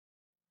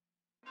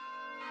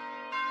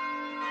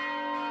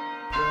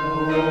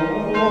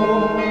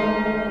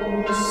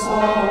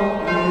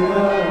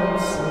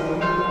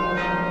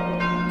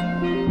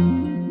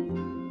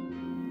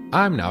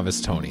I'm Novice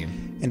Tony.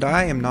 And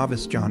I am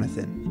Novice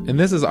Jonathan. And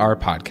this is our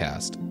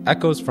podcast,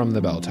 Echoes from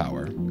the Bell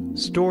Tower.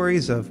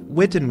 Stories of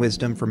wit and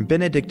wisdom from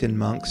Benedictine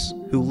monks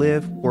who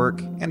live,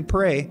 work, and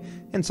pray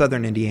in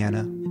southern Indiana.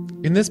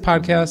 In this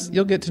podcast,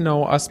 you'll get to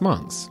know us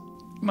monks.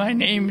 My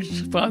name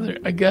is Father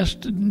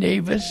Augustine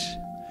Davis,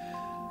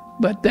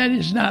 but that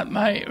is not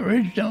my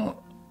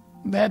original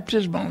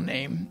baptismal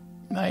name.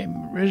 My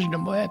original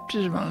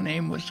baptismal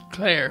name was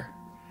Claire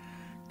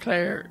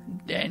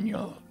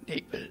Daniel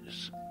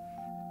Davis.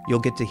 You'll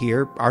get to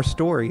hear our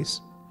stories.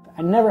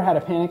 I never had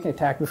a panic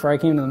attack before I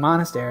came to the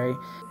monastery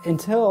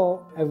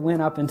until I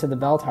went up into the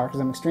bell tower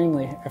because I'm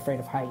extremely afraid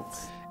of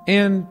heights.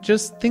 And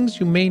just things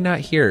you may not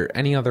hear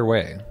any other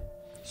way.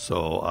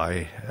 So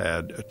I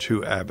had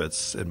 2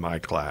 abbots in my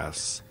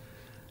class.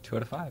 2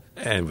 out of 5.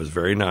 And it was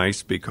very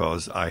nice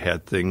because I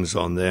had things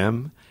on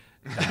them.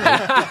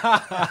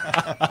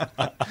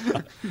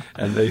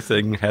 And they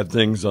had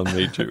things on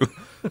me too.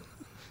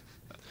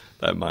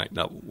 That might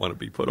not want to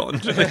be put on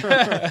today.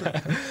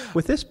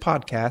 With this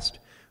podcast,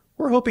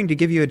 we're hoping to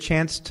give you a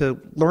chance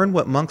to learn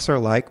what monks are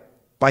like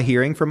by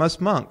hearing from us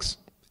monks.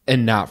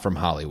 And not from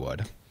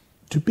Hollywood.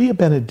 To be a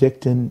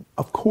Benedictine,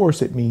 of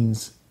course, it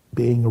means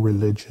being a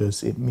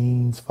religious. It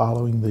means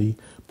following the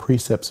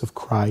precepts of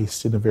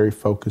Christ in a very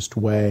focused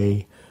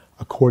way,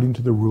 according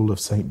to the rule of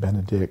Saint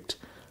Benedict.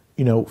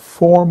 You know,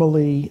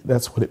 formally,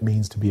 that's what it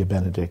means to be a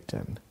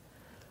Benedictine.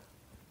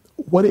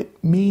 What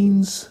it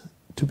means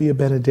to be a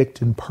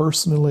Benedictine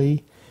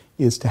personally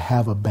is to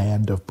have a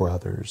band of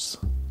brothers.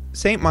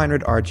 Saint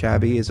Meinrad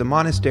Archabbey is a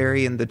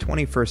monastery in the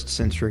 21st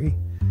century.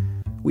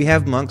 We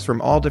have monks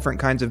from all different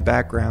kinds of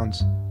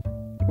backgrounds.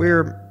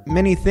 We're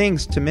many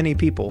things to many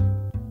people.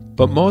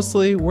 But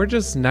mostly, we're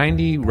just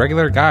 90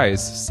 regular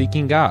guys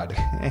seeking God.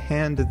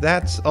 And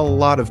that's a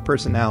lot of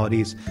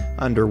personalities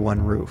under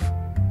one roof.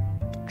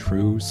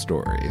 True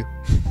story.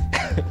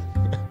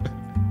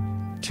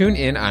 Tune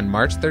in on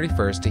March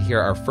 31st to hear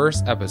our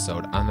first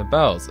episode on the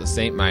bells of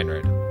Saint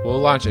Meinrad. We'll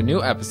launch a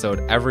new episode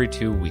every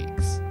 2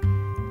 weeks.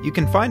 You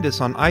can find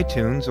us on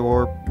iTunes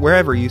or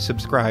wherever you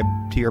subscribe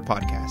to your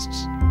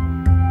podcasts.